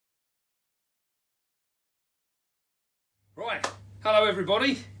Right, hello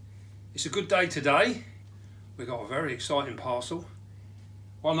everybody. It's a good day today. We've got a very exciting parcel.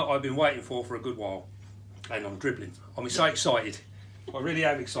 One that I've been waiting for a good while. And I'm dribbling. I'm so excited. I really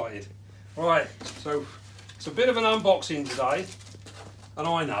am excited. Right, so it's a bit of an unboxing today. And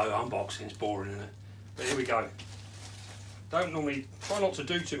I know unboxing's boring, isn't it? But here we go. Don't normally, try not to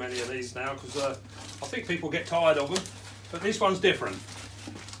do too many of these now because I think people get tired of them. But this one's different.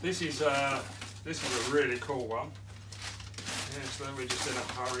 This is a really cool one. Yes, so we're just in a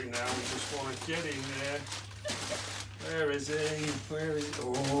hurry now. We just want to get in there. Where is he? Where is he?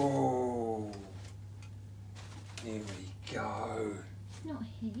 Oh, here we go. Not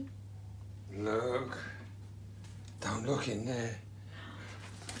he. Look. Don't look in there.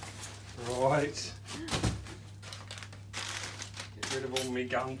 Right. Get rid of all my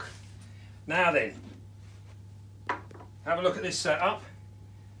gunk. Now then, have a look at this setup.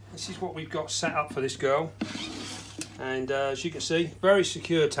 This is what we've got set up for this girl. And as you can see, very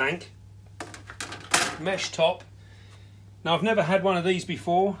secure tank. Mesh top. Now I've never had one of these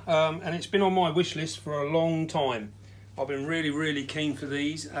before, and it's been on my wish list for a long time. I've been really keen for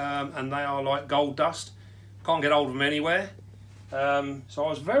these, and they are like gold dust. Can't get hold of them anywhere. So I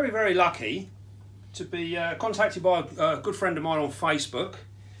was very lucky to be contacted by a good friend of mine on Facebook,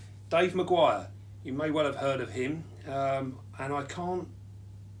 Dave Maguire. You may well have heard of him, and I can't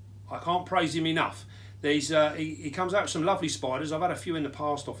praise him enough. He comes out with some lovely spiders. I've had a few in the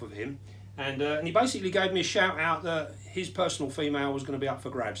past off of him, and he basically gave me a shout out that his personal female was going to be up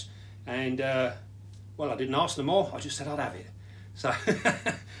for grabs. And well, I didn't ask them more. I just said I'd have it. So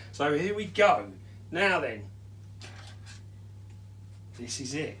so here we go. Now then, this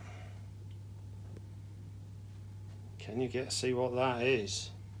is it. Can you get to see what that is?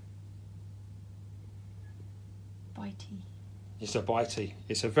 Bitey. It's a bitey.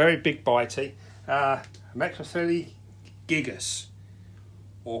 It's a very big bitey. Japanesefunnelweb, gigas,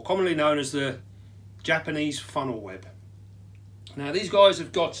 or commonly known as the Japanesefunnelweb. Now these guys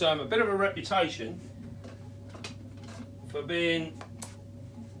have got a bit of a reputation for being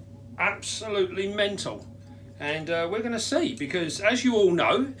absolutely mental, and we're going to see, because as you all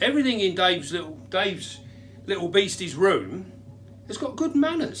know, everything in Dave's little beastie's room has got good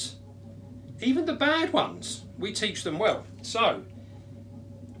manners. Even the bad ones, we teach them well. So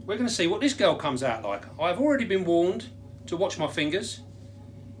we're going to see what this girl comes out like. I've already been warned to watch my fingers,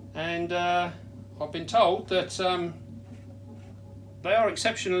 and I've been told that they are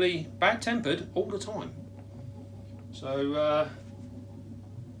exceptionally bad-tempered all the time. So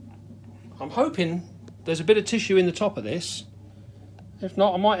I'm hoping there's a bit of tissue in the top of this. If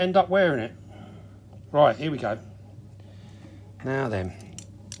not, I might end up wearing it. Right, here we go. Now then,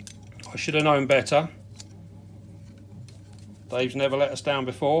 I should have known better. Dave's never let us down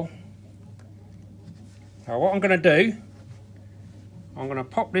before. Now what I'm going to do, I'm going to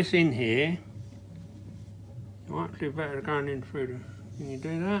pop this in here. You might do better going in through the... Can you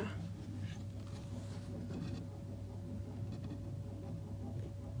do that?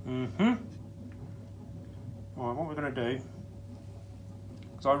 Right, what we're going to do,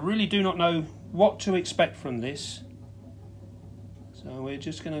 because I really do not know what to expect from this. So we're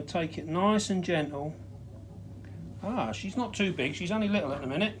just going to take it nice and gentle. Ah, she's not too big, she's only little at the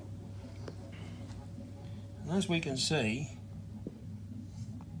minute. And as we can see,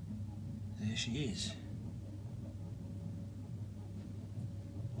 there she is.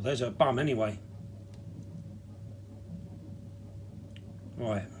 Well, there's her bum anyway.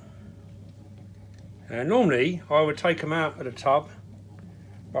 Right. Normally I would take them out of the tub,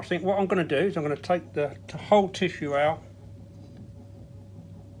 but I think what I'm going to do is I'm going to take the whole tissue out.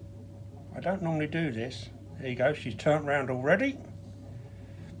 I don't normally do this. There you go, she's turned round already.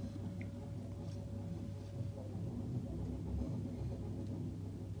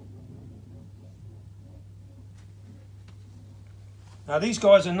 Now these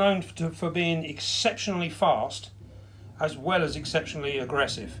guys are known for being exceptionally fast as well as exceptionally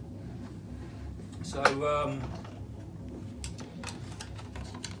aggressive. So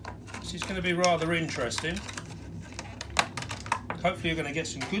this is going to be rather interesting. Hopefully you're going to get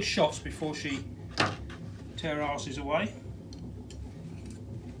some good shots before she tear her asses away.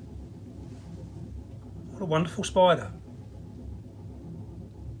 What a wonderful spider.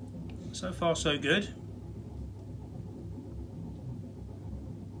 So far so good.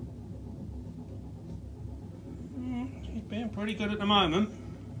 She's being pretty good at the moment.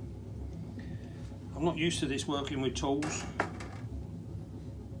 I'm not used to this working with tools.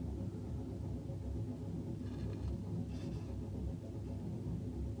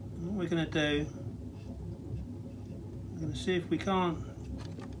 What we're going to do, we're going to see if we can't.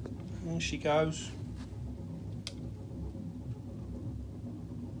 There she goes.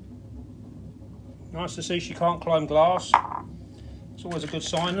 Nice to see she can't climb glass. It's always a good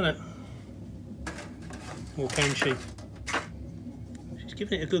sign, isn't it? Or can she? She's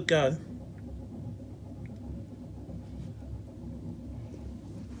giving it a good go.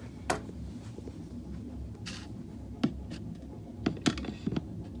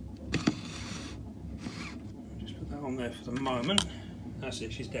 Just put that on there for the moment. That's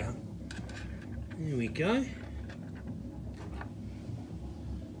it, she's down. There we go.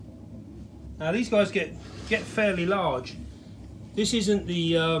 Now these guys get fairly large. This isn't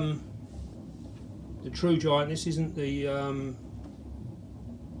the true giant. This isn't the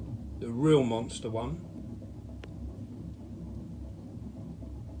real monster one.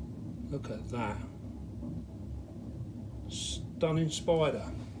 Look at that, stunning spider.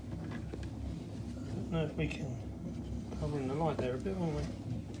 I don't know if we can cover in the light there a bit, aren't we?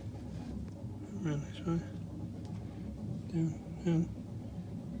 Around this way. Down, down.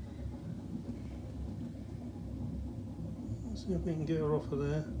 See if we can get her off of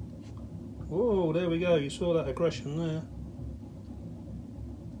there. Whoa, there we go. You saw that aggression there.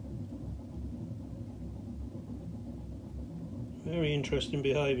 Very interesting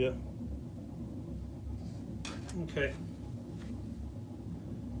behaviour. Okay.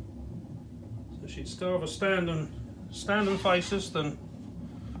 So she'd still have a stand and face us, then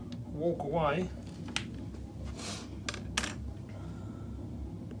walk away.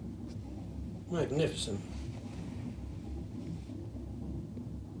 Magnificent.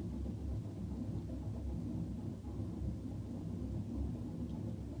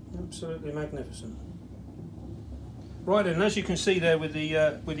 Absolutely magnificent. Right then, as you can see there with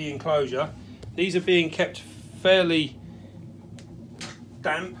the enclosure, these are being kept fairly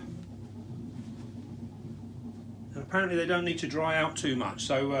damp, and apparently they don't need to dry out too much.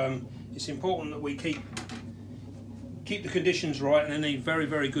 So it's important that we keep the conditions right, and they need very,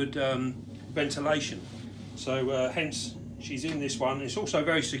 very good ventilation. So hence she's in this one. It's also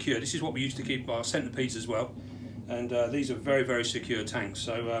very secure. This is what we used to keep our centipedes as well. And these are very, very secure tanks,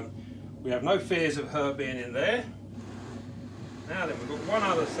 so we have no fears of her being in there. Now then, we've got one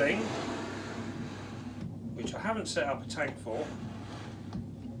other thing, which I haven't set up a tank for,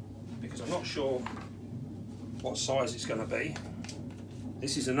 because I'm not sure what size it's going to be.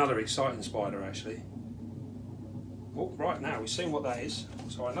 This is another exciting spider, actually. Oh, right, now we've seen what that is,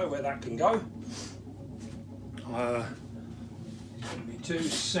 so I know where that can go. Give me 2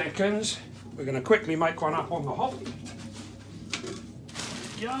 seconds. We're going to quickly make one up on the hop.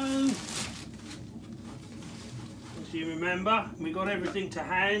 Go. As you remember, we got everything to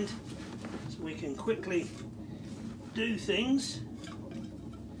hand, so we can quickly do things.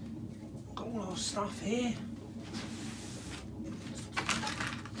 Got all our stuff here.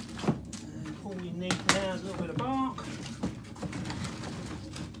 And all we need now is a little bit of bark.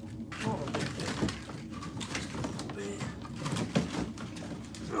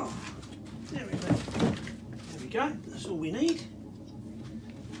 Go. That's all we need.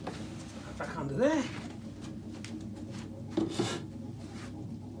 Back under there.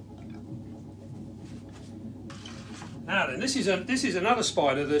 Now then, this is another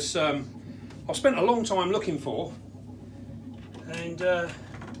spider that's I've spent a long time looking for, and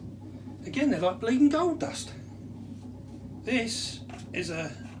again they're like bleeding gold dust. This is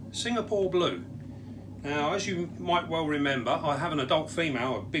a Singapore blue. Now, as you might well remember, I have an adult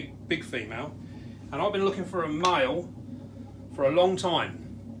female, a big female. And I've been looking for a male for a long time.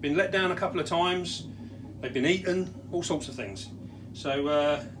 Been let down a couple of times. They've been eaten, all sorts of things.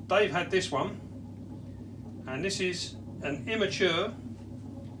 So Dave had this one, and this is an immature.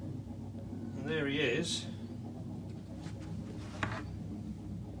 And there he is. I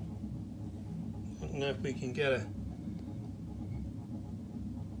don't know if we can get a.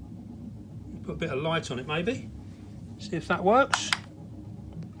 Put a bit of light on it, maybe. See if that works.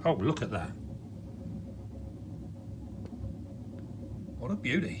 Oh, look at that. What a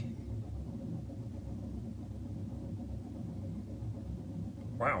beauty.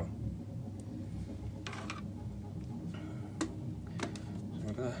 Wow. So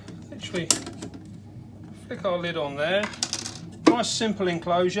we're going to literally flick our lid on there. Nice simple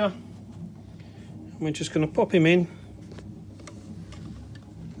enclosure. And we're just going to pop him in.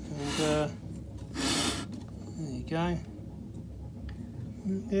 And there you go.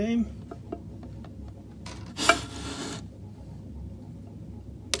 Okay.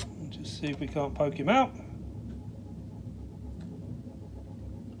 See if we can't poke him out.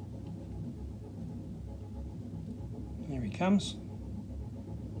 Here he comes.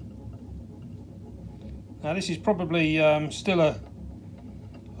 Now this is probably still a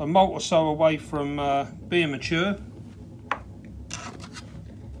molt or so away from being mature.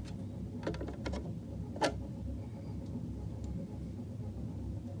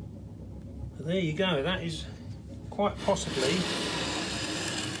 there you go. That is quite possibly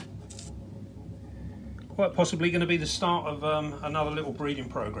going to be the start of another little breeding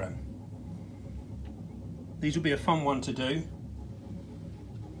program. These will be a fun one to do.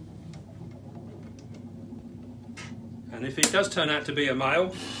 And if it does turn out to be a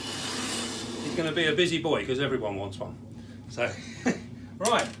male, he's going to be a busy boy because everyone wants one. So,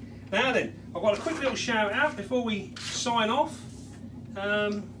 right, now then, I've got a quick little shout out before we sign off.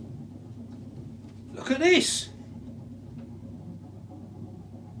 Look at this.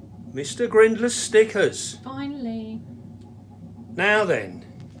 Mr. Grindler's stickers. Finally. Now then,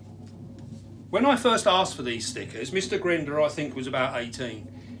 when I first asked for these stickers, Mr. Grindler I think was about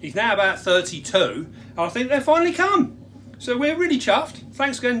 18. He's now about 32, and I think they've finally come. So we're really chuffed.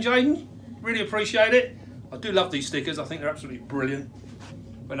 Thanks again, Jaden. Really appreciate it. I do love these stickers. I think they're absolutely brilliant.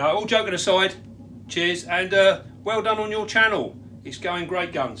 But no, all joking aside, cheers, and well done on your channel. It's going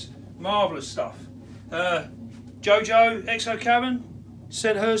great guns. Marvellous stuff. Jojo, Exo Cabin,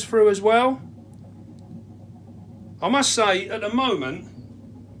 sent hers through as well. I must say, at the moment,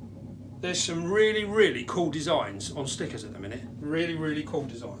 there's some really, really cool designs on stickers at the minute. Really, really cool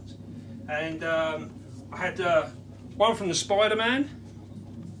designs. And I had one from the Spider-Man.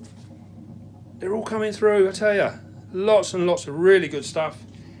 They're all coming through, I tell you. Lots and lots of really good stuff.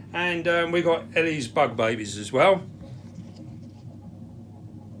 And we got Ellie's Bug Babies as well.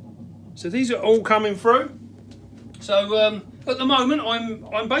 So these are all coming through. So at the moment,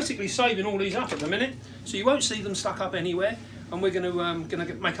 I'm basically saving all these up at the minute. So you won't see them stuck up anywhere. And we're going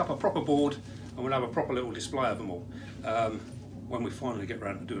to make up a proper board, and we'll have a proper little display of them all when we finally get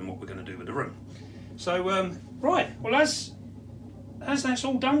around to doing what we're going to do with the room. So right, well as that's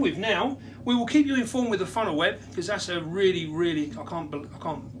all done with now, we will keep you informed with the funnel web, because that's a really I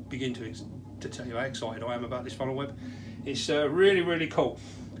can't begin to tell you how excited I am about this funnel web. It's really cool.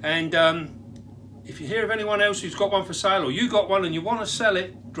 And if you hear of anyone else who's got one for sale, or you got one and you want to sell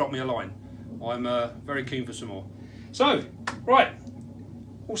it, drop me a line. I'm very keen for some more. So, right,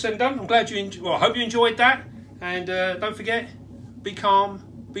 all said and done. I'm glad you I hope you enjoyed that. And don't forget, be calm,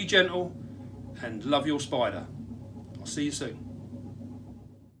 be gentle, and love your spider. I'll see you soon.